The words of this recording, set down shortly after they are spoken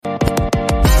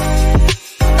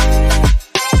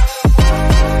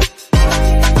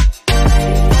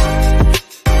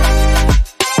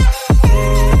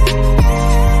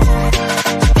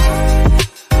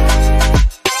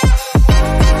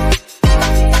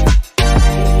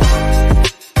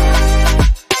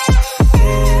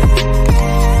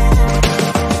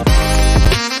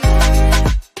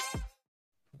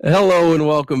Hello and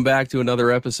welcome back to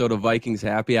another episode of Vikings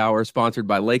Happy Hour, sponsored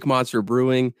by Lake Monster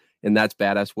Brewing, and that's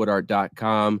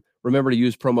badasswoodart.com. Remember to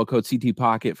use promo code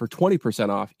CTPocket for 20%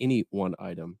 off any one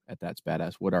item at That's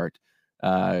Badass Woodart.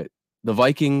 The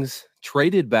Vikings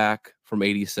traded back from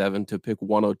 87 to pick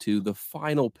 102, the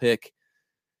final pick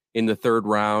in the third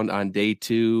round on day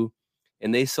 2,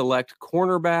 and they select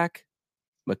cornerback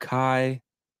Mekhi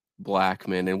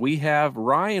Blackmon. And we have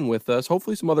Ryan with us.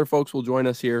 Hopefully some other folks will join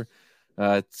us here.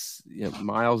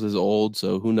 Miles is old,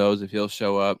 so who knows if he'll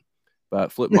show up.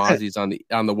 But Flip Mozzie's on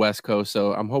the West Coast,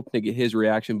 so I'm hoping to get his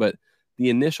reaction. But the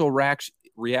initial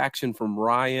reaction from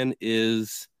Ryan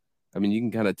is, I mean, you can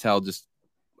kind of tell just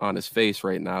on his face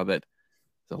right now that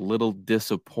he's a little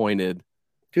disappointed.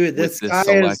 Dude, this guy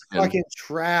is fucking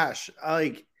trash.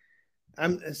 Like,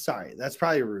 I'm sorry, that's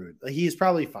probably rude. Like, he's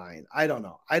probably fine. I don't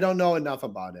know. I don't know enough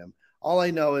about him. All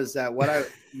I know is that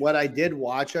what I did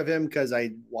watch of him, because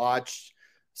I watched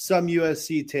some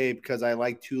USC tape because I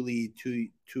like Tui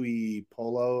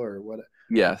Polo or what?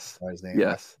 Yes. His name.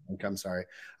 Yes. I'm sorry.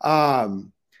 I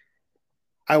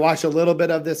watched a little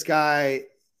bit of this guy.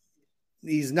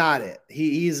 He's not it.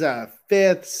 He's a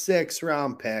 5th, 6th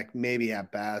round pick, maybe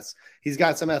at best. He's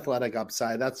got some athletic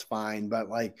upside. That's fine. But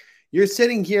like, you're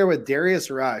sitting here with Darius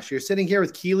Rush. You're sitting here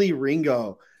with Keely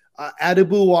Ringo.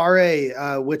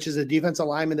 Adebuware, which is a defensive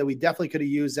lineman that we definitely could have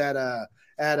used at a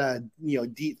 3-4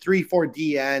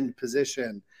 DN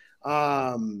position.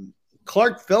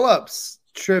 Clark Phillips,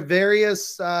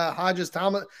 Trevarius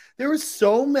Hodges-Thomas. There were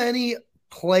so many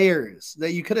players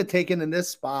that you could have taken in this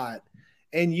spot,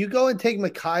 and you go and take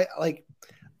Mekhi. Like,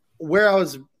 where I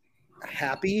was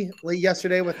happy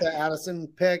yesterday with the Addison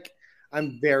pick,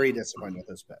 I'm very disappointed with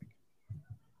this pick.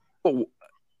 Oh.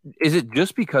 Is it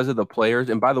just because of the players?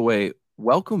 And by the way,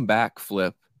 welcome back,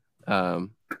 Flip.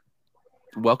 Welcome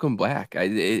back.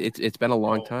 It's been a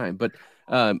long time. But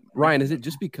Ryan, is it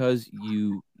just because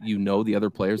you know the other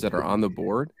players that are on the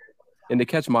board? And to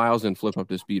catch Miles and Flip up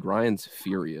to speed, Ryan's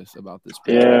furious about this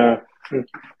pick. Yeah.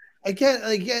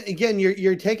 Again,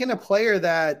 you're taking a player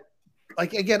that,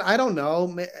 like, again, I don't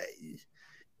know.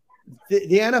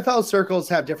 The NFL circles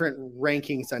have different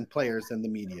rankings on players than the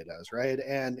media does, right?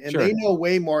 And Sure. They know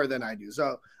way more than I do.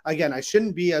 So again, I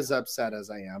shouldn't be as upset as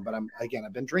I am, but I've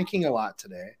been drinking a lot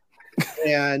today.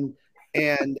 and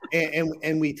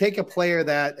we take a player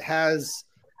that has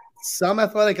some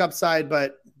athletic upside,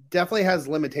 but definitely has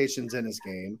limitations in his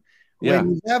game. Yeah.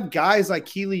 When you have guys like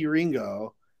Keely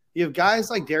Ringo, you have guys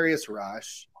like Darius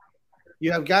Rush,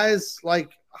 you have guys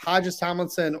like Hodges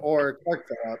Tomlinson or Clark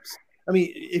Phillips. I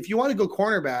mean, if you want to go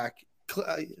cornerback,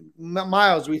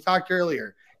 Miles, we talked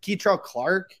earlier, Keitrell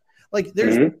Clark, like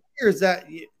there's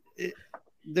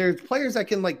players that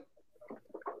can like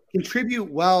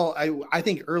contribute well. I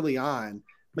think early on,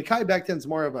 Mekhi Becton's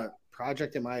more of a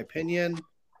project in my opinion,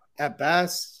 at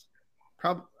best.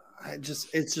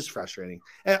 It's just frustrating.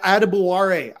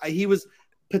 Adebuware, he was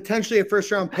potentially a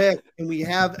 1st round pick, and we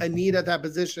have a need at that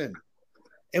position,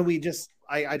 and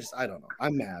I don't know.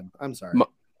 I'm mad. I'm sorry.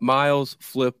 Miles,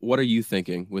 Flip, what are you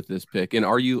thinking with this pick? And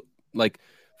are you, like,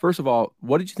 first of all,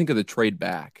 what did you think of the trade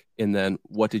back? And then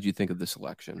what did you think of the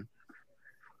selection?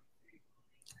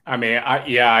 I mean,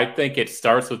 I think it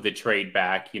starts with the trade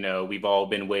back. You know, we've all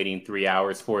been waiting 3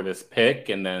 hours for this pick,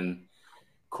 and then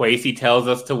Kwesi tells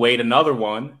us to wait another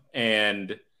one.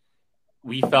 And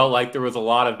we felt like there was a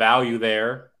lot of value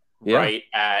there, right,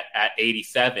 at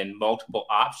 87, multiple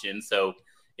options. So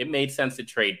it made sense to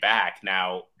trade back.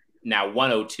 Now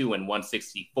 102 and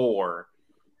 164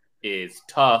 is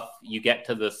tough. You get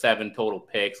to the 7 total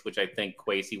picks, which I think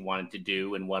Kwesi wanted to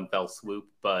do in one fell swoop,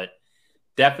 but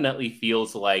definitely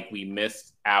feels like we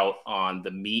missed out on the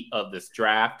meat of this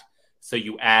draft. So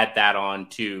you add that on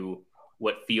to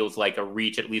what feels like a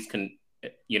reach, at least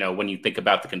when you think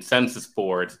about the consensus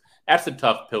boards, that's a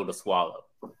tough pill to swallow.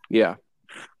 Yeah.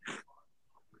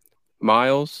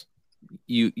 Miles,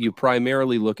 you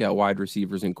primarily look at wide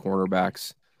receivers and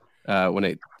cornerbacks when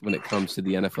it comes to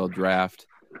the NFL draft.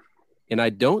 And I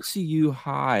don't see you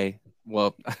high.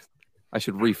 Well, I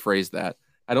should rephrase that.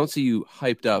 I don't see you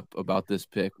hyped up about this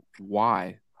pick.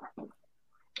 Why?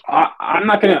 I'm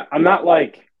kind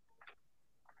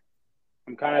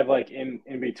of like in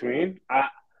between. I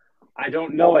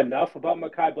don't know enough about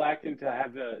Mekhi Blackmon to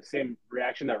have the same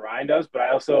reaction that Ryan does, but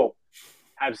I also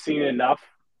have seen enough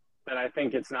that I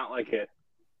think it's not like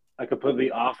a completely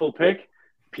awful pick.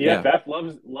 PFF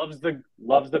loves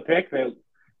the pick.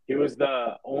 He was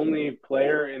the only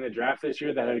player in the draft this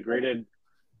year that had a graded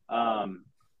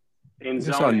in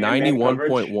zone. Saw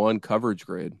 91.1 coverage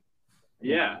grade.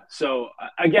 Yeah. So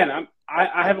again,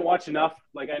 I haven't watched enough.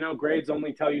 Like, I know grades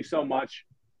only tell you so much,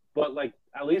 but like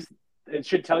at least it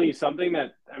should tell you something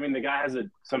that, I mean, the guy has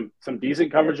some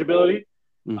decent coverage ability.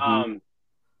 Mm-hmm.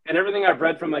 And everything I've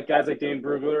read from like guys like Dane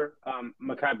Brugler,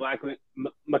 Mekhi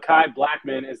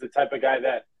Blackmon is the type of guy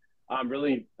that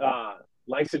really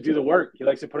likes to do the work. He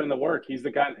likes to put in the work. He's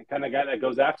the kind of guy that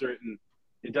goes after it and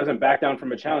it doesn't back down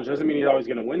from a challenge. Doesn't mean he's always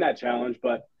going to win that challenge,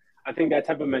 but I think that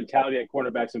type of mentality at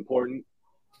cornerback is important.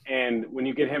 And when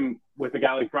you get him with a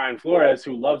guy like Brian Flores,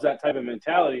 who loves that type of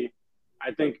mentality,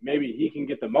 I think maybe he can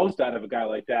get the most out of a guy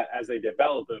like that as they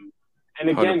develop him. And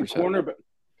again, 100%.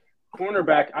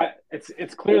 cornerback,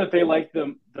 it's clear that they like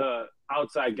the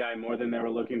outside guy more than they were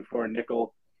looking for a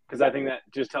nickel, because I think that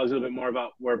just tells you a little bit more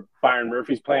about where Byron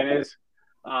Murphy's plan is,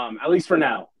 at least for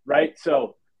now, right?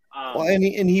 So, well, and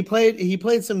he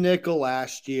played some nickel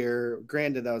last year.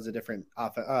 Granted, that was a different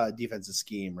defensive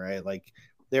scheme, right? Like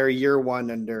they're year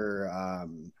one under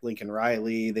Lincoln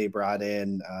Riley. They brought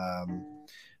in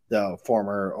the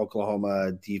former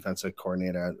Oklahoma defensive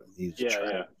coordinator.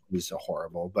 He's so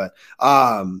horrible, but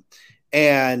and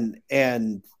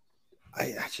I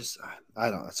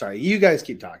don't know. Sorry, you guys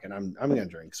keep talking. I'm gonna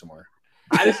drink some more.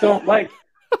 I just don't like.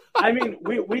 I mean,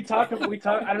 we talk. I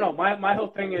don't know. My whole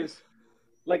thing is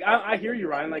like I hear you,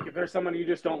 Ryan. Like if there's someone you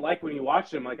just don't like when you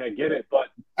watch them, like I get it. But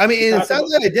I mean, it's not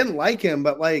that I didn't like him,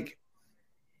 but like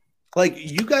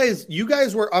you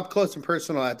guys were up close and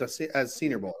personal at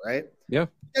Senior Bowl, right? Yeah.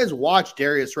 You guys watched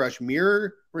Darius Rush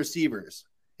mirror receivers,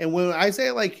 and when I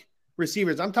say like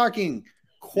receivers, I'm talking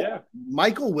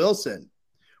Michael Wilson.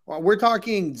 We're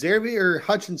talking Xavier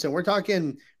Hutchinson. We're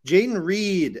talking Jaden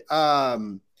Reed,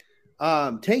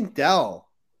 Tank Dell,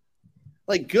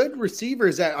 like good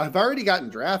receivers that have already gotten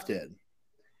drafted,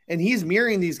 and he's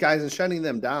mirroring these guys and shutting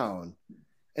them down.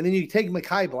 And then you take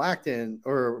Mekhi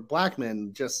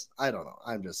Blackmon. Just I don't know.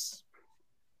 I'm just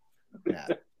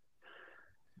mad.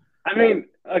 I mean,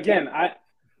 again,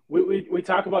 we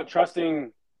talk about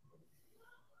trusting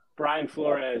Brian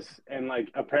Flores, and like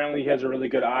apparently he has a really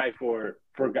good eye for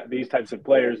these types of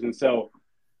players, and so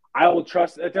I will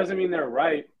trust. It doesn't mean they're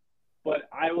right, but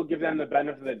I will give them the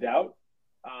benefit of the doubt.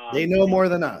 They know more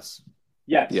than us.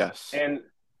 Yes. And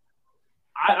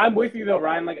I'm with you though,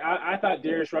 Ryan. Like I thought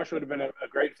Darius Rush would have been a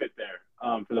great fit there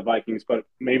for the Vikings, but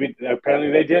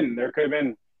apparently they didn't. There could have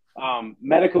been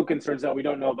medical concerns that we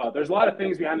don't know about. There's a lot of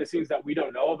things behind the scenes that we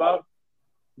don't know about.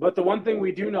 But the one thing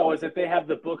we do know is that they have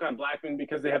the book on Blackmon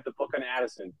because they have the book on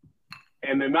Addison.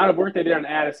 And the amount of work they did on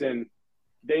Addison,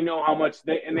 they know how much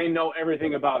they know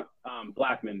everything about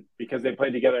Blackmon because they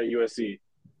played together at USC.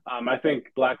 I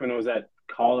think Blackmon was at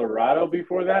Colorado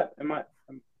before that.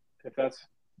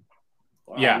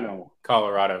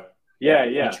 Colorado. Yeah.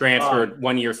 He transferred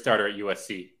 1 year starter at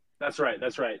USC. That's right.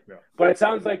 Yeah. But it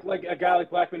sounds like a guy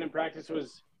like Blackmon in practice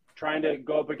was trying to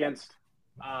go up against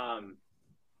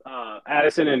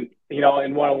Addison and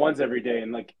in one-on-ones every day,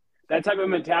 and like that type of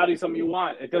mentality is something you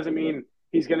want. It doesn't mean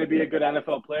he's going to be a good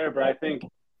NFL player, but I think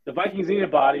the Vikings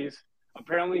needed bodies.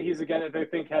 Apparently, he's a guy that they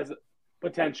think has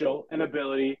potential and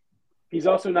ability. He's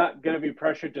also not going to be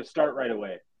pressured to start right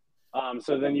away,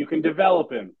 so then you can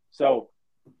develop him. So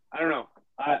I don't know.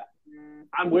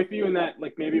 I'm with you in that.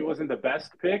 Like maybe it wasn't the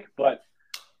best pick, but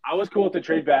I was cool with the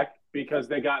trade back because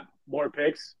they got more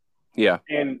picks. Yeah,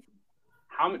 and.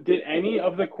 Did any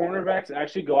of the cornerbacks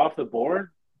actually go off the board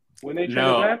when they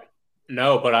traded back?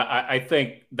 No, but I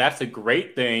think that's a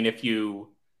great thing if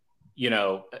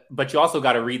but you also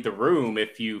got to read the room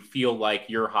if you feel like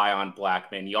you're high on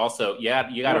Blackmon. You also, you got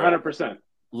to 100%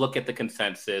 look at the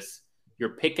consensus.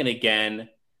 You're picking again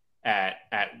at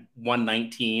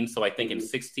 119, so I think in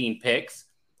 16 picks.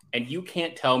 And you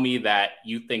can't tell me that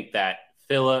you think that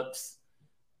Phillips,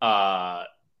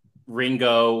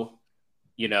 Ringo,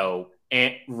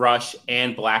 and Rush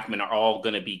and Blackmon are all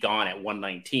going to be gone at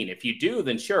 119. If you do,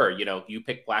 then sure, you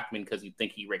pick Blackmon because you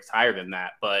think he ranks higher than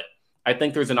that. But I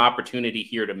think there's an opportunity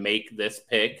here to make this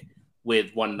pick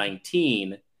with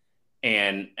 119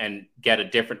 and get a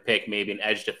different pick, maybe an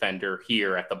edge defender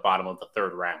here at the bottom of the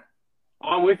third round.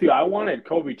 I'm with you. I wanted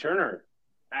Kobe Turner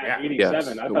at 87.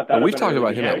 Yes. I thought that we've talked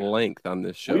about him at length on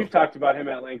this show. We've talked about him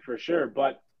at length for sure.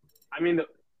 But I mean,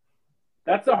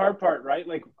 that's the hard part, right?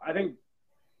 Like I think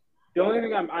the only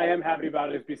thing I am happy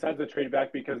about is besides the trade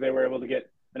back because they were able to get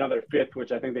another fifth,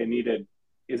 which I think they needed,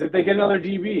 is that they get another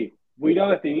DB. We know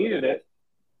that they needed it.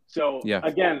 So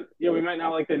again, we might not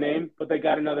like the name, but they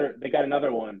got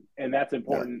another one, and that's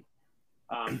important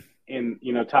in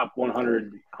top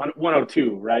 100,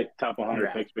 102, right? Top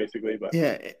 100 picks basically. But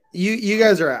you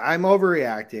guys are. I'm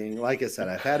overreacting. Like I said,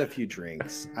 I've had a few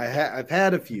drinks. I've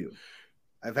had a few.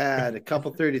 I've had a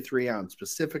couple 33-ounce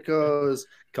Pacificos,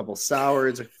 a couple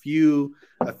sours, a few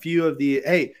a few of the.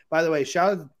 Hey, by the way,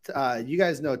 shout out! You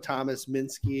guys know Thomas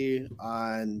Minsky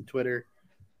on Twitter.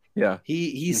 Yeah,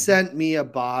 he sent me a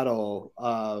bottle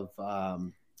of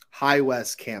High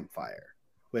West Campfire,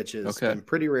 which has been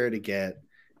pretty rare to get,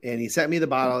 and he sent me the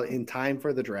bottle in time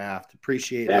for the draft.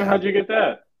 Appreciate it. How'd you get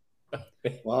that?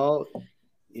 Well,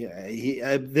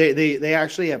 yeah, they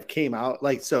actually have came out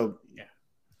like so. Yeah.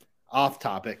 Off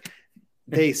topic.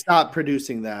 They stopped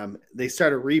producing them. They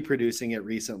started reproducing it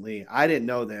recently. I didn't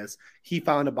know this. He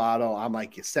found a bottle. I'm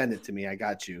like, send it to me. I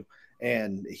got you.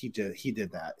 And he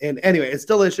did that. And anyway, it's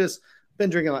delicious. Been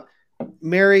drinking a lot.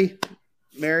 Mary,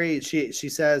 she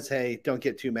says, hey, don't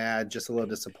get too mad. Just a little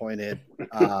disappointed.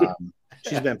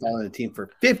 She's been following the team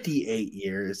for 58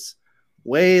 years,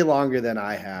 way longer than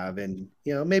I have. And,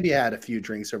 maybe I had a few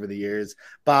drinks over the years.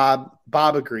 Bob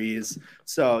agrees.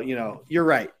 So, you're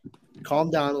right. Calm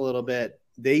down a little bit.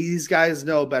 These guys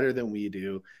know better than we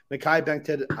do. Mekhi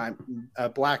Becton,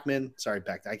 Blackmon. Sorry,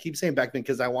 Becton. I keep saying Beckman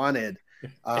because I wanted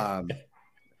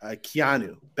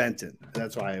Keanu Benton.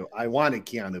 That's why I wanted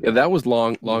Keanu. Yeah, that was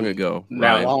long ago.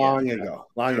 Long ago.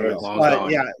 But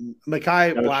yeah,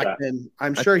 Mekhi Blackmon.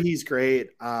 I'm sure he's great.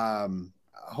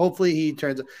 Hopefully he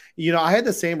turns. I had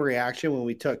the same reaction when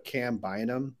we took Cam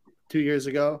Bynum 2 years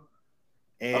ago,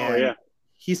 and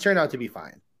he's turned out to be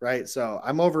fine. Right. So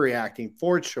I'm overreacting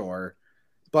for sure.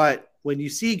 But when you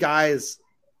see guys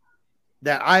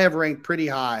that I have ranked pretty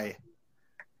high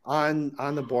on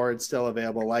the board still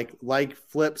available, like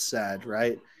Flip said,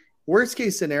 right? Worst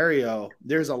case scenario,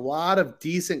 there's a lot of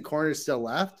decent corners still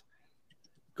left.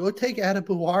 Go take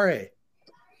Adebaware.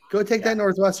 Go take that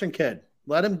Northwestern kid.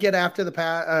 Let him get after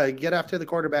the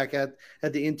quarterback at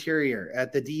the interior,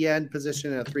 at the DN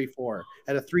position in a 3-4,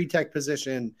 at a 3-tech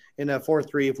position in a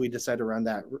 4-3 if we decide to run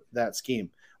that scheme.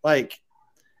 That's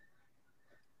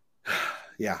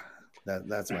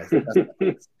my.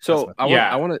 So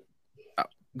I want to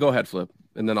go ahead, Flip,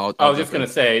 and then I'll. I was just going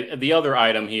to say the other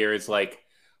item here is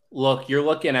look, you're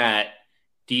looking at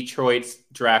Detroit's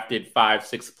drafted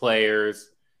 5-6 players.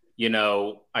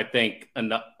 I think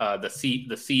the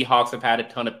Seahawks have had a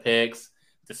ton of picks.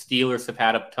 The Steelers have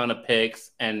had a ton of picks,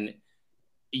 and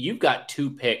you've got 2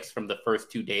 picks from the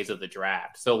first 2 days of the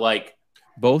draft. So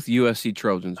both USC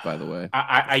Trojans, by the way.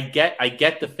 I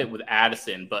get the fit with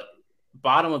Addison, but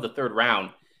bottom of the 3rd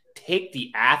round, take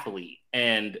the athlete.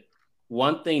 And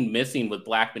one thing missing with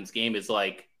Blackmon's game is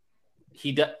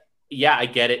he does. Yeah, I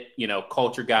get it.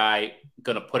 Culture guy,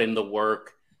 gonna put in the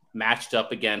work, matched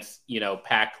up against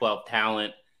Pac-12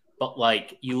 talent. But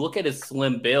you look at his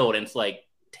slim build, and it's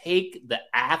take the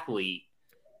athlete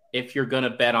if you're gonna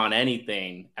bet on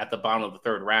anything at the bottom of the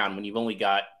 3rd round when you've only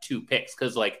got 2 picks.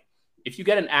 Because if you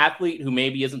get an athlete who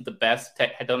maybe isn't the best,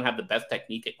 doesn't have the best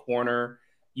technique at corner,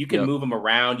 you can move him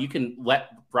around. You can let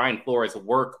Brian Flores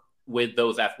work with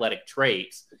those athletic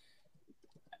traits.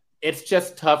 It's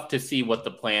just tough to see what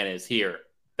the plan is here.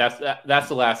 That's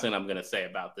the last thing I'm going to say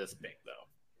about this pick, though.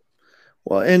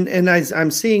 Well, and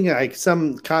I'm seeing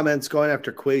some comments going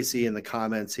after Kwesi in the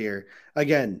comments here.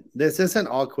 Again, this isn't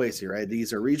all Kwesi, right?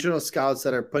 These are regional scouts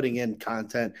that are putting in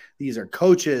content. These are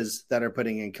coaches that are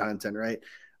putting in content, right?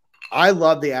 I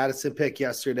love the Addison pick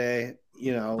yesterday.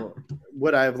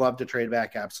 Would I have loved to trade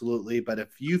back? Absolutely. But if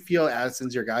you feel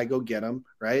Addison's your guy, go get him,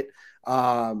 right?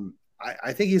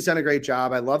 I think he's done a great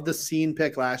job. I love the Scene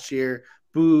pick last year.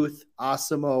 Booth,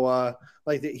 Asamoah.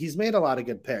 He's made a lot of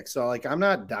good picks. So, I'm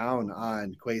not down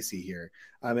on Kwesi here.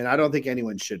 I mean, I don't think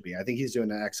anyone should be. I think he's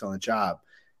doing an excellent job.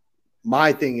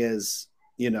 My thing is,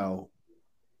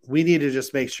 we need to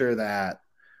just make sure that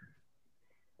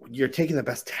you're taking the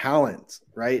best talent,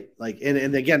 right?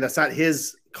 And again, that's not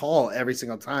his call every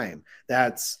single time.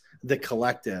 That's the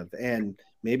collective. And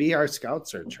maybe our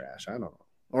scouts are trash. I don't know.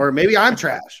 Or maybe I'm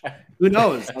trash. Who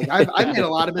knows? I've made a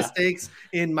lot of mistakes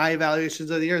in my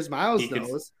evaluations of the years. Miles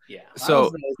knows. Yeah.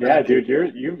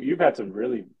 Dude, you've had some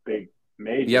really big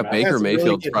major. Yeah, Baker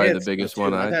Mayfield's really probably the biggest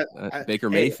one. Baker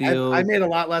Mayfield. I made a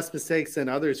lot less mistakes than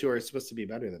others who are supposed to be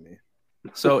better than me.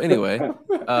 So anyway,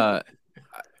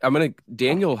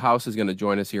 Daniel House is gonna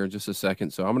join us here in just a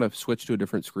second. So I'm gonna switch to a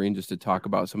different screen just to talk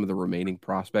about some of the remaining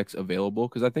prospects available,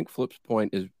 because I think Flip's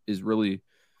point is really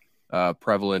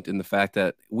prevalent in the fact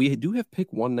that we do have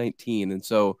pick 119, and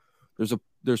so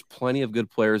there's plenty of good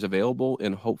players available,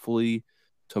 and hopefully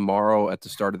tomorrow at the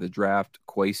start of the draft,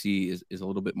 Kwesi is a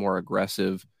little bit more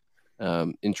aggressive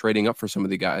in trading up for some of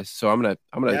the guys. So I'm gonna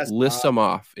list some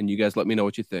off, and you guys let me know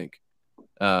what you think.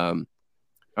 I'm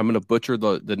gonna butcher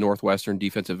the Northwestern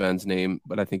defensive end's name,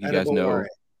 but I think you guys know.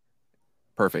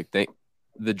 Perfect.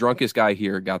 The drunkest guy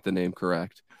here got the name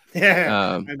correct.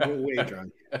 Yeah, I'm way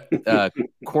drunk.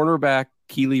 Cornerback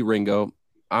Keely Ringo.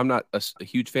 I'm not a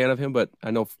huge fan of him, but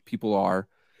I know people are.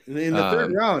 In the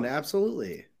third round,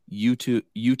 absolutely.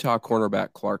 Utah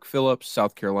cornerback Clark Phillips,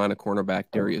 South Carolina cornerback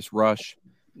Darius Rush.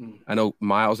 I know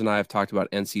Miles and I have talked about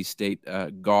NC State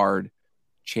guard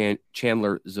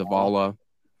Chandler Zavala.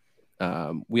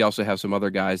 We also have some other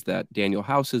guys that Daniel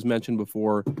House has mentioned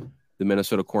before, the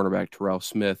Minnesota cornerback Terrell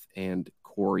Smith and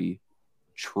Corey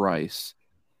Trice.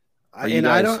 I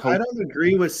don't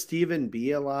agree with Stephen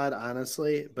B a lot,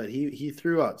 honestly, but he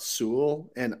threw out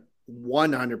Sewell, and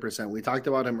 100%. We talked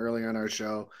about him earlier on our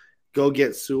show. Go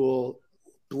get Sewell,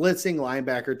 blitzing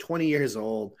linebacker, 20 years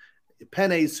old.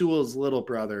 Penei Sewell's little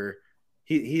brother.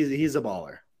 He's a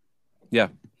baller. Yeah.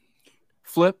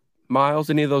 Flip, Miles,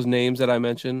 any of those names that I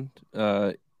mentioned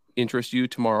interest you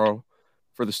tomorrow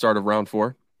for the start of round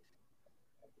 4?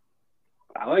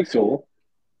 I like Sewell.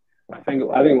 I think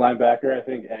linebacker. I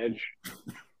think edge,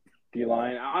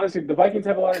 D-line. Honestly, the Vikings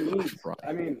have a lot of needs.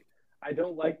 I mean, I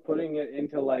don't like putting it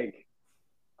into like,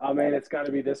 oh man, it's got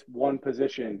to be this one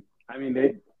position. I mean,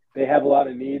 they have a lot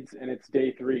of needs, and it's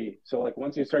day 3. So like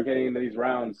once you start getting into these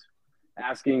rounds,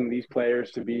 asking these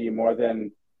players to be more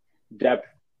than depth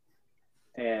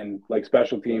and like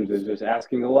special teams is just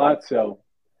asking a lot. So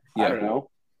I don't know.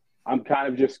 I'm kind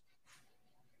of just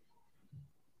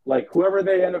like whoever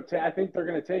they end up I think they're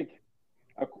going to take.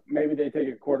 Maybe they take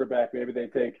a quarterback. Maybe they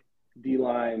take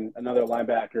D-line, another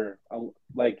linebacker.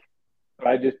 But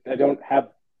I don't have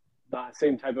the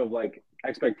same type of like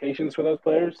expectations for those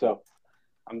players. So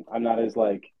I'm not as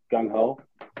like gung ho.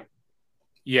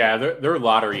 Yeah, they're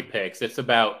lottery picks. It's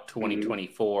about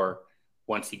 2024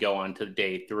 once you go on to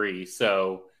day 3.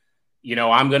 So,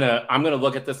 I'm gonna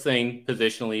look at this thing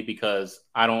positionally because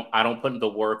I don't put in the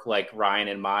work like Ryan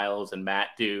and Miles and Matt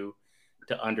do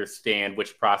to understand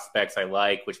which prospects I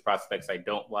like, which prospects I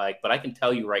don't like. But I can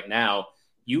tell you right now,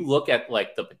 you look at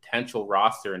like the potential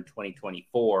roster in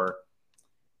 2024,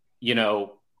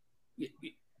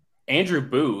 Andrew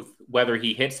Booth, whether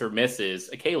he hits or misses,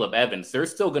 Caleb Evans, they're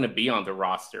still going to be on the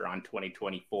roster on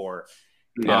 2024.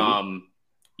 Yeah.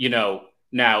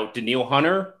 Now Daniil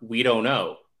Hunter, we don't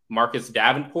know. Marcus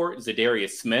Davenport,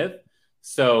 Zadarius Smith.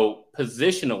 So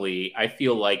positionally, I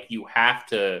feel like you have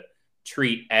to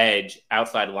treat edge,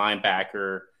 outside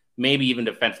linebacker, maybe even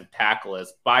defensive tackle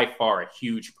as by far a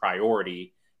huge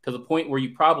priority to the point where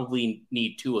you probably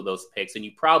need 2 of those picks, and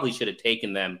you probably should have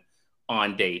taken them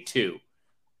on day 2.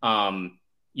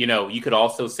 You could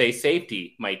also say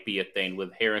safety might be a thing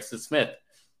with Harrison Smith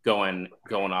going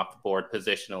off the board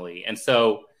positionally. And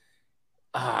so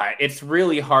it's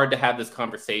really hard to have this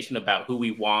conversation about who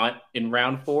we want in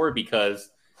round 4 because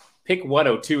pick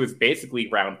 102 is basically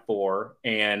round 4.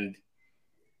 And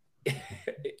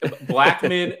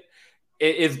Blackmon,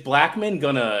 is Blackmon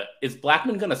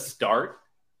gonna start?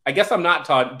 I guess I'm not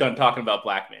done talking about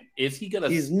Blackmon. Is he gonna?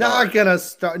 He's not gonna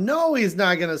start. No, he's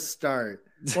not gonna start.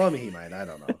 Well, I mean, he might. I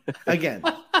don't know. Again,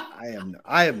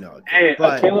 I have no idea. Hey,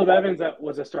 but Caleb Evans that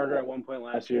was a starter at one point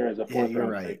last year as a 4th you're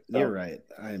round right. pick, so. You're right.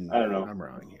 I don't know. I'm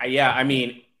wrong here. Yeah, I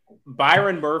mean,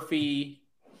 Byron Murphy.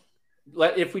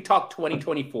 If we talk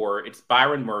 2024, it's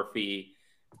Byron Murphy,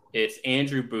 it's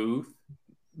Andrew Booth,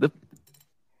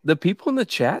 the people in the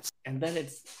chats, and then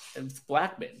it's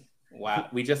Blackmon. Wow,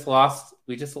 we just lost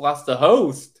the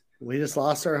host. We just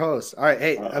lost our host. All right,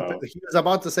 hey, he was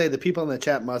about to say the people in the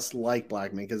chat must like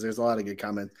Blackmon because there's a lot of good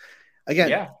comments. Again,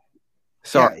 yeah.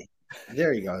 Sorry,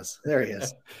 there he goes. There he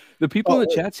is. The people in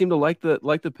the chat seem to like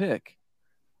the pick.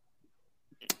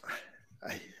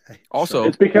 Also,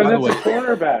 it's because it's a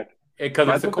quarterback. Because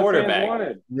it's a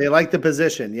quarterback. They like the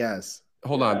position. Yes.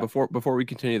 Hold on. Before we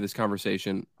continue this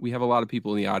conversation, we have a lot of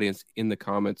people in the audience in the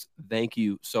comments. Thank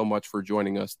you so much for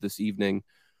joining us this evening.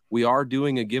 We are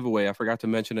doing a giveaway. I forgot to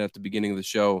mention it at the beginning of the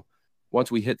show.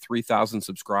 Once we hit 3,000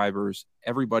 subscribers,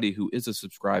 everybody who is a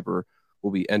subscriber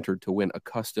will be entered to win a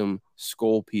custom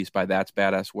skull piece by That's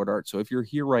Badass Wood Art. So if you're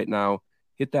here right now,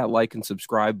 hit that like and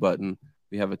subscribe button.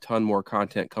 We have a ton more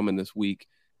content coming this week.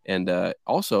 And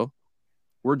also,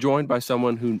 we're joined by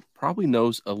someone who probably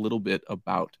knows a little bit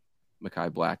about Mekhi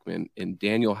Blackmon and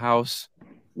Daniel House.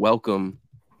 Welcome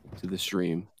to the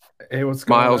stream. Hey, what's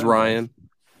going on? Miles, Ryan,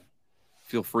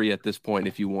 feel free at this point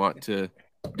if you want to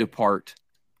depart.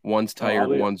 One's tired,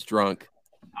 one's drunk.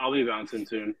 I'll be bouncing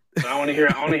soon. So I want to hear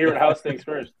what House thinks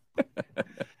first.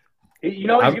 He's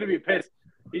going to be pissed.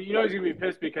 He's going to be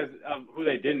pissed because of who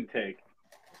they didn't take.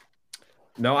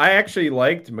 No, I actually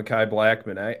liked Mekhi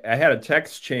Blackmon. I had a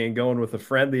text chain going with a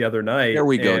friend the other night. There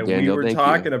we go, and Daniel. We were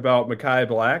talking about Mekhi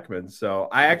Blackmon. So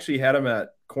I actually had him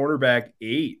at cornerback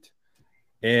 8.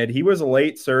 And he was a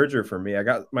late surger for me. I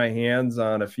got my hands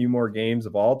on a few more games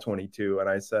of all 22. And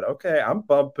I said, okay, I'm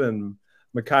bumping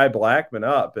Mekhi Blackmon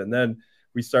up. And then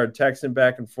we started texting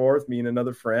back and forth, me and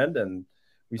another friend, and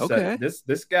we said,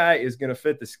 this guy is going to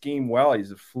fit the scheme well.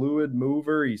 He's a fluid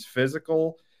mover. He's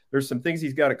physical. There's some things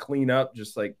he's got to clean up,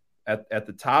 just like at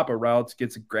the top of routes,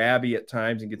 gets grabby at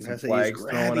times and gets some flags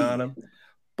thrown on him.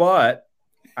 But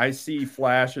I see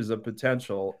flashes of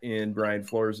potential in Brian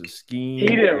Flores' scheme.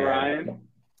 Eat it, Ryan.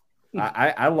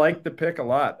 I like the pick a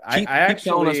lot. Keep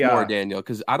telling us more, Daniel,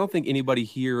 because I don't think anybody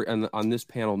here on this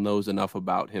panel knows enough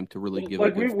about him to really give a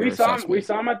good we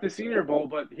saw him at the Senior Bowl,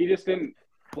 but he just didn't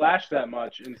flash that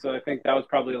much, and so I think that was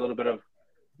probably a little bit of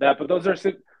that. But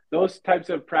those types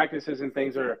of practices and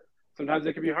things are sometimes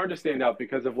it can be hard to stand out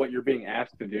because of what you're being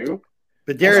asked to do.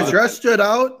 But Darius Rush stood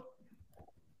out.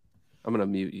 I'm going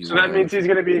to mute you. So that means he's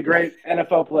going to be a great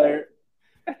NFL player.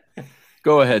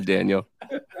 Go ahead, Daniel.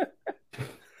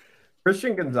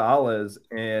 Christian Gonzalez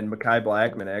and Mekhi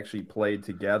Blackmon actually played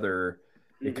together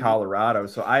in Colorado.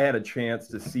 So I had a chance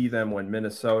to see them when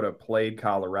Minnesota played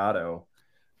Colorado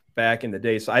back in the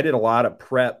day. So I did a lot of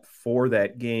prep for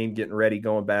that game, getting ready,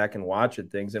 going back and watching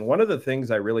things. And one of the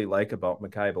things I really like about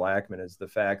Mekhi Blackmon is the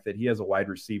fact that he has a wide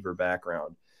receiver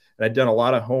background. And I've done a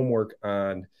lot of homework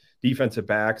on defensive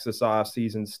backs this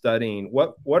offseason, studying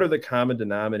what are the common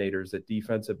denominators that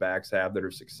defensive backs have that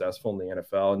are successful in the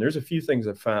NFL. And there's a few things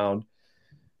I've found,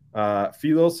 a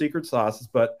few little secret sauces,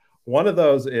 but one of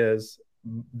those is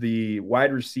the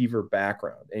wide receiver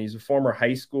background. And he's a former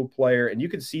high school player, and you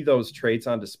can see those traits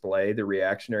on display, the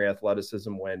reactionary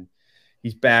athleticism when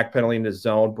he's backpedaling the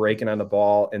zone, breaking on the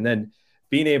ball, and then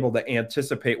being able to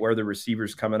anticipate where the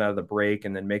receiver's coming out of the break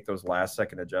and then make those last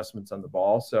second adjustments on the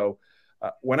ball. So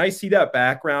when I see that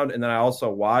background, and then I also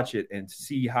watch it and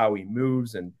see how he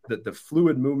moves and the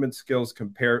fluid movement skills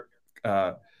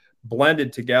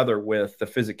blended together with the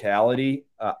physicality,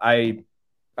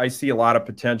 I see a lot of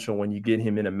potential when you get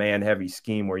him in a man-heavy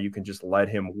scheme where you can just let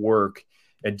him work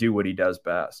and do what he does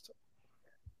best.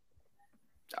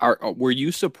 Were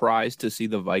you surprised to see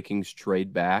the Vikings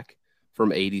trade back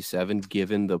from 87,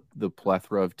 given the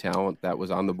plethora of talent that was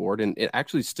on the board? And it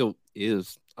actually still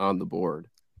is on the board.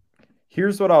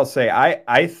 Here's what I'll say.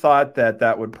 I thought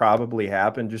that would probably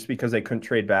happen just because they couldn't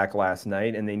trade back last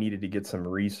night and they needed to get some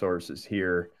resources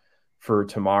here for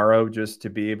tomorrow just to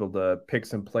be able to pick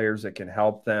some players that can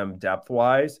help them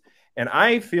depth-wise. And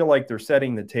I feel like they're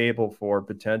setting the table for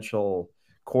potential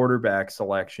quarterback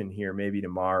selection here maybe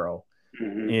tomorrow.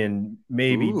 In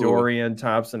maybe Dorian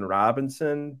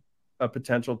Thompson-Robinson, a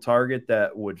potential target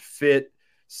that would fit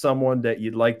someone that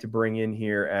you'd like to bring in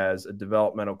here as a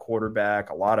developmental quarterback,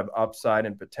 a lot of upside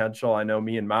and potential. I know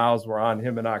me and Miles were on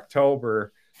him in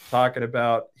October talking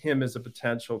about him as a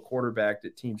potential quarterback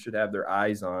that teams should have their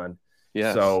eyes on.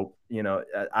 Yes. So,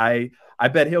 I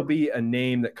bet he'll be a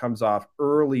name that comes off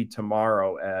early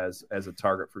tomorrow as a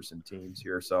target for some teams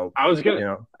here. So I was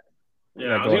gonna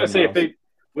say if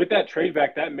with that trade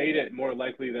back, that made it more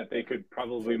likely that they could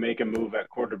probably make a move at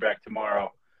quarterback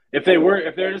tomorrow. If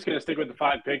they're just going to stick with the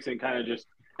 5 picks and kind of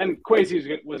and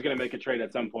Kwesi was going to make a trade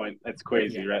at some point. That's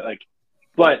Kwesi, right?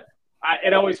 But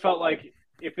it always felt like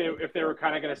if they were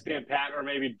kind of going to stand pat or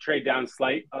maybe trade down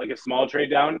like a small trade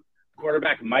down,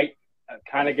 quarterback might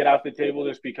kind of get off the table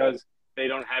just because they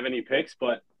don't have any picks.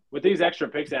 But with these extra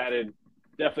picks added,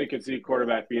 definitely could see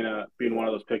quarterback being one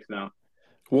of those picks now.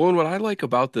 Well, and what I like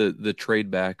about the trade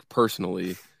back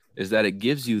personally is that it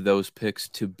gives you those picks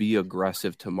to be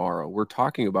aggressive tomorrow. We're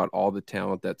talking about all the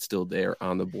talent that's still there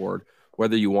on the board,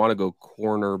 whether you want to go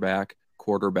cornerback,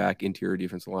 quarterback, interior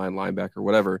defensive line, linebacker,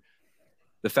 whatever.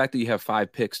 The fact that you have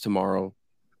 5 picks tomorrow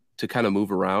to kind of move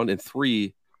around and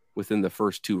 3 within the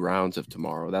first 2 rounds of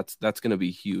tomorrow, that's going to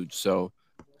be huge. So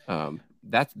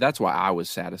that's why I was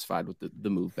satisfied with the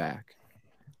move back.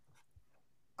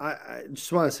 I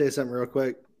just want to say something real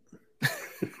quick.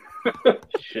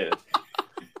 Shit.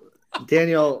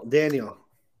 Daniel,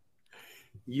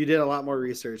 you did a lot more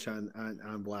research on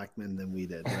Blackmon than we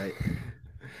did, right?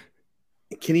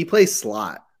 Can he play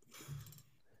slot?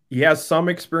 He has some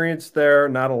experience there,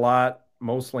 not a lot,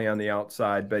 mostly on the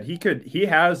outside, but he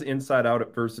has inside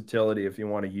out versatility if you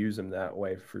want to use him that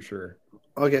way for sure.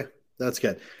 Okay, that's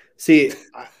good. See,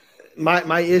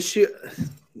 my issue,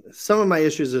 some of my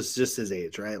issues is just his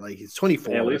age, right? Like he's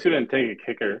 24. Yeah, at least we didn't take a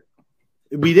kicker.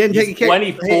 We didn't take a kicker.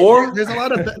 24. Hey, there's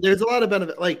a lot of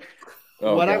benefit. Like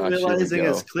I'm realizing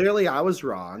is clearly I was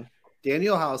wrong.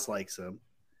 Daniel House likes him.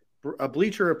 A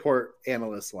Bleacher Report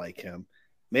analyst like him.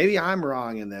 Maybe I'm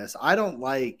wrong in this. I don't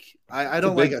like. I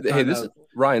don't like.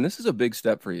 Ryan, this is a big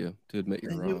step for you to admit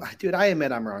you're wrong. Dude, I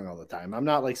admit I'm wrong all the time. I'm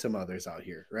not like some others out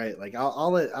here, right? Like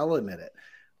I'll admit it.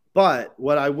 But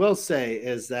what I will say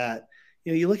is that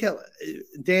you look at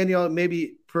Daniel,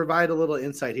 maybe provide a little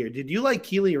insight here. Did you like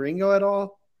Keely Ringo at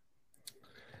all?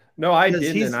 No, I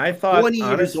didn't. And I thought, 20 years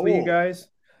honestly, old.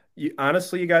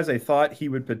 you guys, I thought he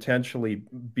would potentially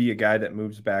be a guy that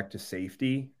moves back to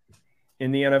safety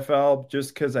in the NFL,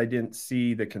 just because I didn't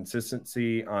see the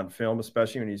consistency on film,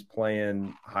 especially when he's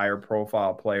playing higher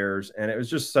profile players. And it was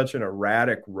just such an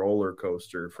erratic roller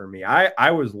coaster for me.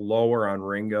 I was lower on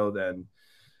Ringo than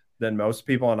most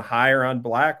people and higher on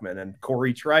Blackmon. And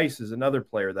Corey Trice is another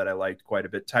player that I liked quite a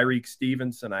bit. Tyreek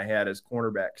Stevenson I had as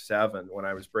cornerback 7 when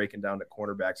I was breaking down to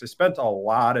cornerbacks. I spent a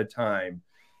lot of time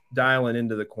dialing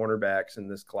into the cornerbacks in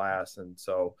this class. And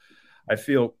so I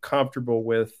feel comfortable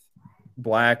with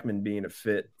Blackmon being a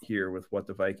fit here with what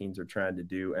the Vikings are trying to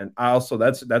do. And also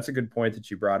that's a good point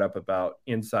that you brought up about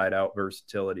inside out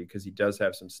versatility, because he does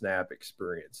have some snap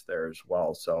experience there as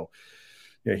well. So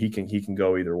he can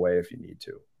go either way if you need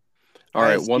to. All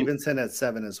right, Stevenson at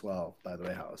 7 as well, by the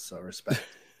way, House. So respect.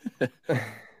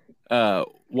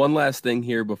 One last thing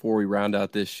here before we round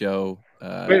out this show.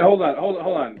 Wait, hold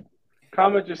on.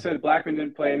 Comment just said Blackmon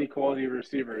didn't play any quality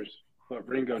receivers, but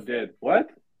Ringo did. What?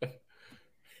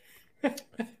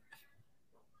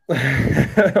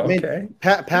 Okay.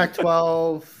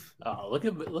 Pac-12. Oh, look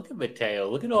at Mateo.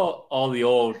 Look at all the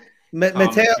old.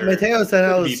 Mateo's an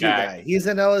LSU guy. He's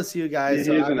an LSU guy,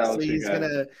 so obviously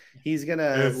he's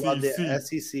gonna love the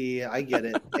SEC. I get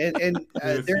it, and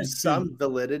there's some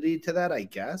validity to that, I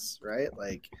guess, right?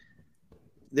 Like,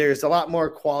 there's a lot more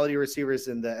quality receivers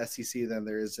in the SEC than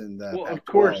there is in the Pac-12, of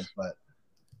course,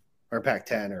 or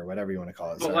Pac-10 or whatever you want to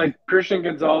call it. But like Christian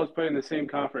Gonzalez played in the same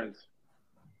conference.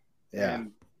 Yeah,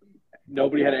 and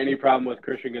nobody had any problem with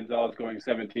Christian Gonzalez going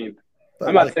 17th. But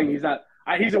I'm not saying he's not.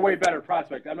 He's a way better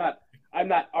prospect. I'm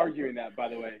not arguing that, by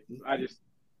the way.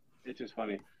 It's just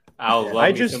funny.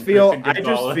 I just feel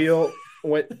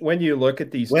when you look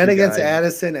at these went against guys,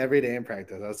 Addison every day in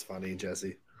practice. That's funny,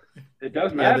 Jesse. It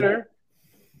does matter.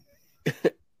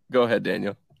 Go ahead,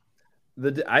 Daniel.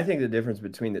 I think the difference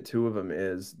between the two of them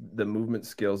is the movement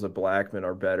skills of Blackmon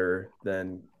are better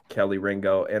than Kelly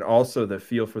Ringo, and also the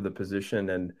feel for the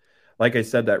position. And like I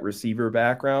said, that receiver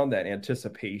background, that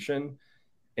anticipation,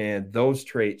 and those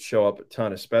traits show up a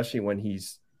ton, especially when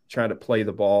he's trying to play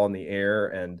the ball in the air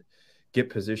and get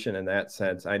position in that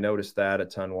sense. I noticed that a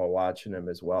ton while watching him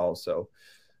as well. So,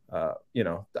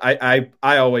 I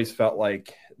always felt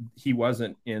like he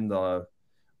wasn't in the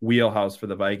wheelhouse for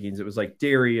the Vikings. It was like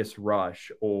Darius Rush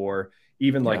or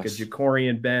even like a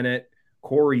Jacorian Bennett,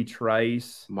 Corey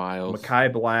Trice, Miles,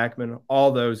 Mekhi Blackmon.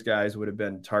 All those guys would have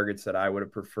been targets that I would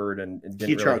have preferred and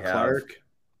didn't really have. Clark.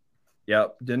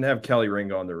 Yep, didn't have Kelly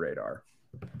Ringo on the radar.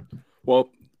 Well,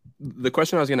 the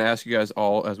question I was going to ask you guys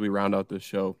all as we round out this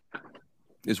show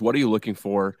is, what are you looking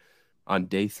for on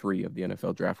day 3 of the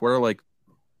NFL draft?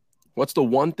 What's the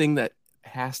one thing that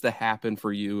has to happen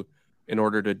for you in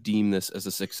order to deem this as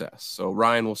a success? So,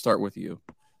 Ryan, we'll start with you.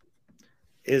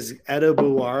 Is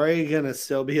Edebuware going to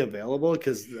still be available?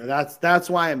 Because that's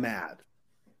why I'm mad.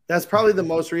 That's probably the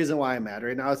most reason why I'm mad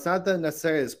right now. It's not that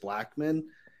necessarily it's Blackmon.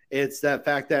 It's that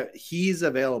fact that he's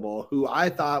available, who I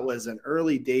thought was an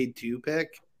early day 2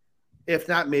 pick. If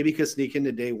not, maybe could sneak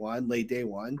into day 1, late day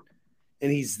 1.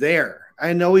 And he's there.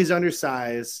 I know he's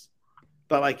undersized,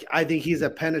 but I think he's a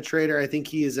penetrator. I think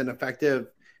he is an effective,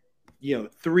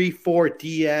 3-4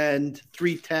 D end,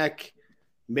 3 tech.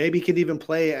 Maybe could even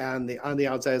play on the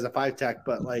outside as a 5 tech.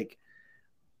 But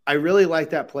I really like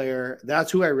that player.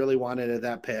 That's who I really wanted at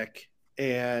that pick.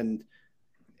 And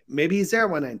maybe he's there at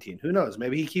 119. Who knows?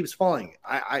 Maybe he keeps falling.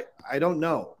 I don't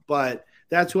know. But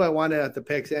that's who I wanted at the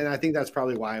picks. And I think that's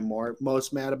probably why I'm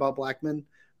most mad about Blackmon.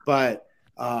 But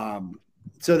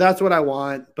so that's what I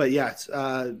want. But yes,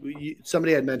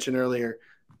 somebody had mentioned earlier,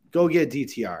 go get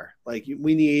DTR.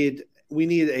 We need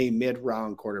a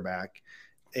mid-round quarterback.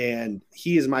 And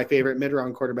he is my favorite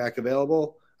mid-round quarterback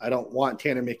available. I don't want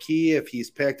Tanner Mekhi. If he's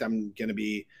picked, I'm going to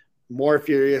be more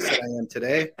furious than I am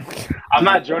today. I'm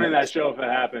not joining that show if it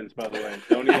happens, by the way.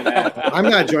 Don't even ask. I'm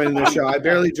not joining this show. I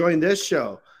barely joined this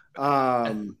show.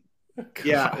 I'll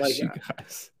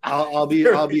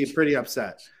be pretty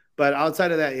upset. But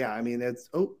outside of that, yeah, I mean,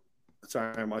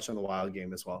 sorry, I'm watching the Wild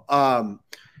game as well.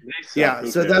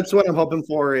 So that's what I'm hoping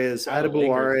for is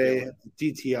Edebuware,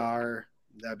 DTR.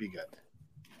 That'd be good.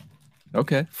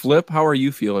 Okay. Flip, how are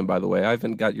you feeling, by the way? I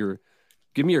haven't got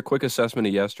give me your quick assessment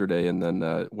of yesterday, and then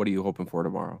what are you hoping for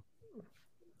tomorrow?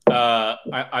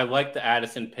 I like the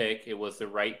Addison pick. It was the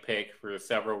right pick for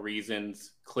several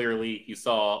reasons. Clearly, you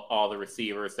saw all the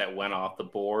receivers that went off the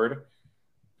board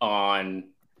on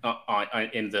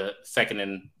in the second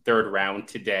and third round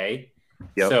today.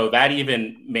 Yep. So that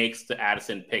even makes the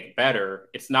Addison pick better.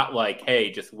 It's not like,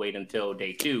 hey, just wait until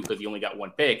day 2 because you only got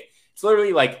one pick. It's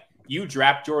literally like you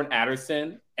draft Jordan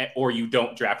Addison or you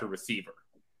don't draft a receiver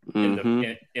in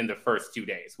the first 2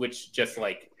 days, which just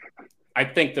like I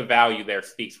think the value there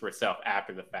speaks for itself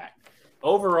after the fact.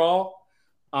 Overall,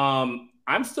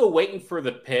 I'm still waiting for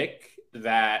the pick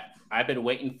that I've been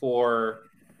waiting for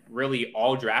really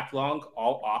all draft long,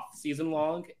 all off season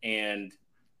long, and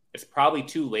it's probably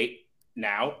too late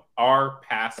now. Our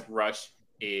pass rush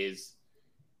is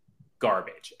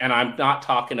garbage. And I'm not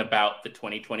talking about the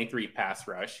 2023 pass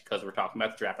rush because we're talking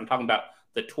about the draft. I'm talking about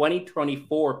the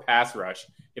 2024 pass rush.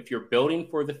 If you're building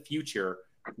for the future,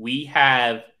 we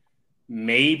have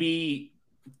maybe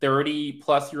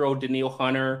 30-plus-year-old Danielle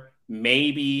Hunter,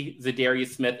 maybe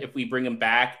Zadarius Smith if we bring him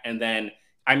back. And then,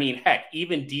 I mean, heck,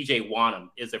 even DJ Wanham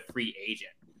is a free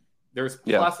agent. There's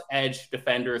plus edge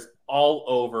defenders all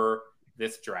over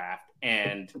this draft.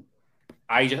 And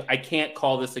I can't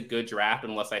call this a good draft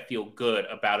unless I feel good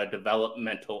about a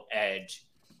developmental edge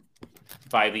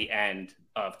by the end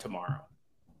of tomorrow.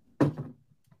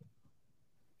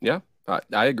 Yeah,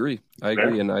 I agree.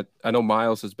 And I know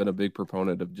Miles has been a big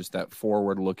proponent of just that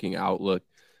forward-looking outlook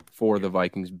for the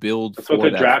Vikings build. That's what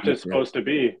the draft is supposed to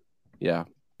be. Yeah.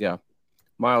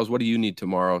 Miles, what do you need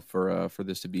tomorrow for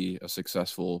this to be a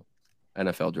successful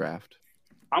NFL draft?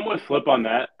 I'm with Flip on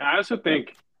that. I also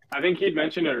think he'd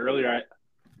mentioned it earlier.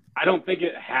 I don't think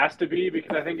it has to be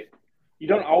because I think you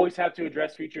don't always have to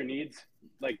address future needs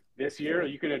like this year.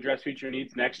 You can address future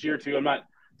needs next year too. I'm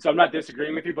not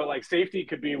disagreeing with you, but like safety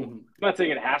could be. I'm not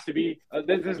saying it has to be.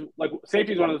 This is like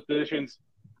safety is one of those positions.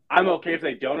 I'm okay if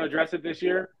they don't address it this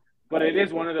year, but it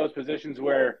is one of those positions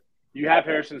where you have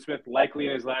Harrison Smith likely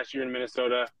in his last year in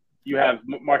Minnesota. You have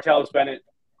Martellus Bennett,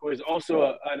 who is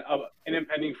also an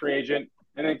impending free agent,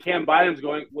 and then Cam Bynum's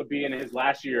would be in his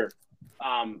last year.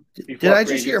 Did I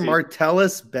just hear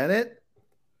Martellus Bennett?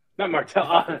 Not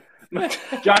Martell.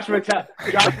 Josh Metellus.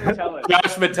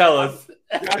 Josh Metellus.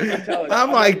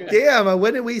 I'm like, damn,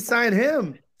 when did we sign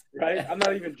him? Right? I'm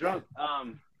not even drunk.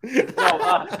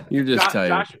 You're just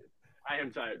tired. I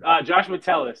am tired. Josh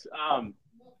Metellus,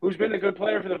 who's been a good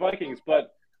player for the Vikings,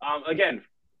 but again,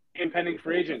 impending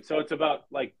free agent. So it's about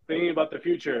like thinking about the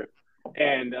future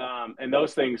and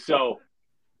those things. So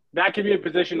that could be a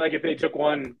position like if they took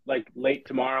one like late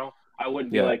tomorrow, I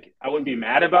wouldn't be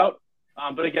mad about.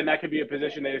 But again, that could be a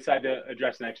position they decide to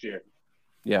address next year.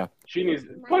 Yeah. She needs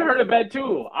to put her to bed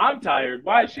too. I'm tired.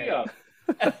 Why is she up?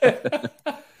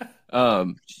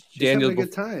 Daniel, a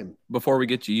good time. Before we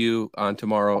get to you on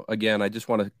tomorrow, again, I just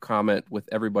want to comment with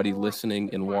everybody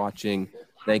listening and watching.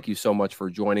 Thank you so much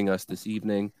for joining us this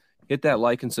evening. Hit that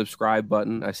like and subscribe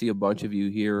button. I see a bunch of you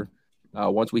here.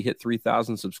 Once we hit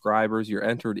 3,000 subscribers, you're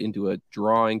entered into a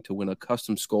drawing to win a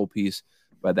custom skull piece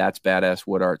by That's Badass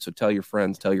Wood Art. So tell your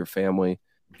friends, tell your family,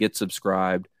 get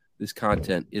subscribed. This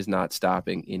content is not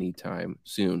stopping anytime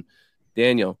soon.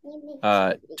 Daniel,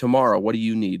 tomorrow, what do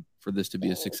you need for this to be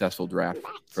a successful draft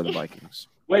for the Vikings?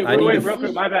 Wait, real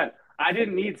quick. My bad. I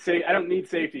don't need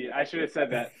safety. I should have said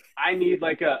that. I need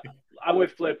I'm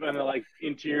with Flip on the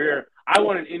interior. I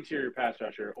want an interior pass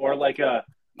rusher or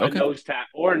a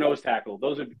nose tackle.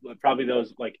 Those are probably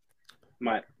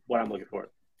what I'm looking for.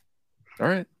 All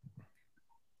right.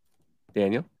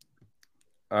 Daniel?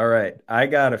 All right. I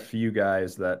got a few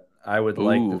guys that I would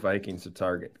like the Vikings to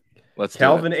target.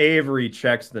 Calvin Avery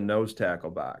checks the nose tackle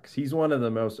box. He's one of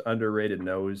the most underrated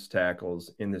nose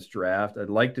tackles in this draft. I'd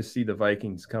like to see the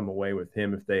Vikings come away with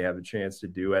him if they have a chance to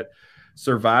do it.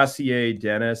 Servassier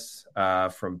Dennis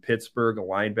from Pittsburgh, a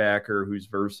linebacker who's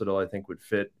versatile, I think would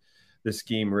fit the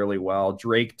scheme really well.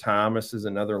 Drake Thomas is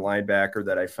another linebacker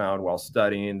that I found while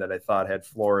studying that I thought had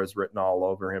Flores written all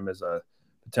over him as a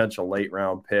potential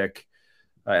late-round pick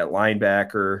at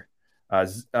linebacker.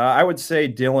 I would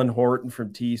say Dylan Horton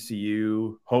from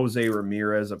TCU, Jose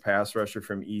Ramirez, a pass rusher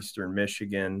from Eastern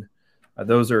Michigan.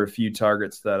 Those are a few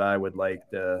targets that I would like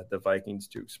the Vikings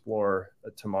to explore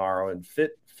tomorrow and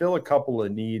fill a couple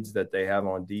of needs that they have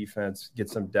on defense, get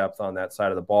some depth on that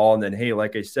side of the ball. And then, hey,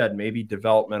 like I said, maybe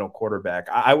developmental quarterback.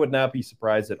 I would not be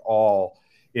surprised at all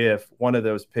if one of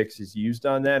those picks is used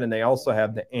on that. And they also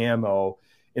have the ammo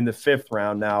in the 5th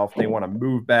round now. If they want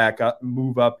to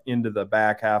move up into the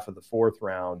back half of the 4th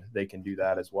round, they can do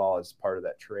that as well as part of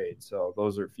that trade. So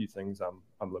those are a few things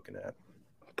I'm looking at.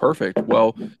 Perfect.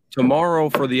 Well, tomorrow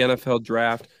for the NFL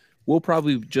draft, we'll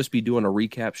probably just be doing a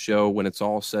recap show when it's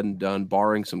all said and done,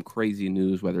 barring some crazy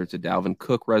news, whether it's a Dalvin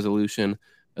Cook resolution,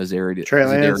 a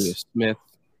Zadarius Smith,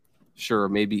 sure,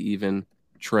 maybe even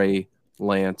Trey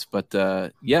Lance. But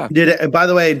yeah. By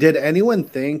the way, did anyone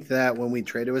think that when we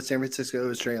traded with San Francisco, it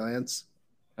was Trey Lance?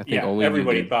 I think only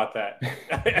everybody thought that.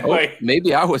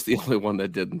 Maybe I was the only one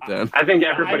that didn't then. I think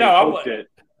everybody hoped it.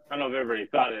 I don't know if everybody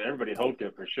thought it. Everybody hoped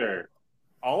it for sure.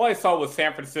 All I saw was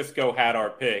San Francisco had our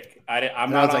pick.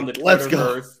 I'm not on the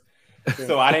Twitterverse,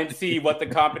 so I didn't see what the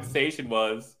compensation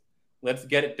was. Let's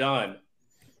get it done.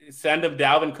 Send him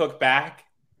Dalvin Cook back.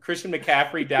 Christian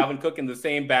McCaffrey, Dalvin Cook in the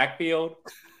same backfield.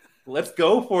 Let's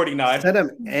go 49. Send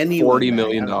him $40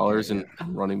 million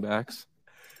in running backs.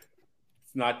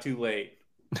 It's not too late.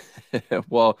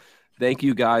 Well, thank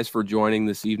you guys for joining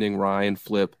this evening, Ryan,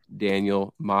 Flip,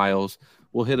 Daniel, Miles.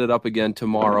 We'll hit it up again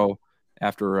tomorrow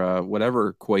after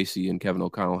whatever Kwesi and Kevin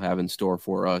O'Connell have in store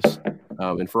for us.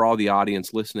 And for all the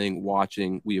audience listening,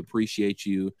 watching, we appreciate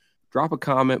you. Drop a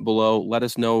comment below. Let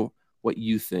us know what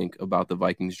you think about the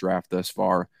Vikings draft thus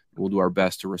far. We'll do our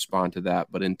best to respond to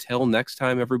that. But until next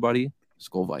time, everybody,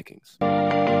 Skol Vikings.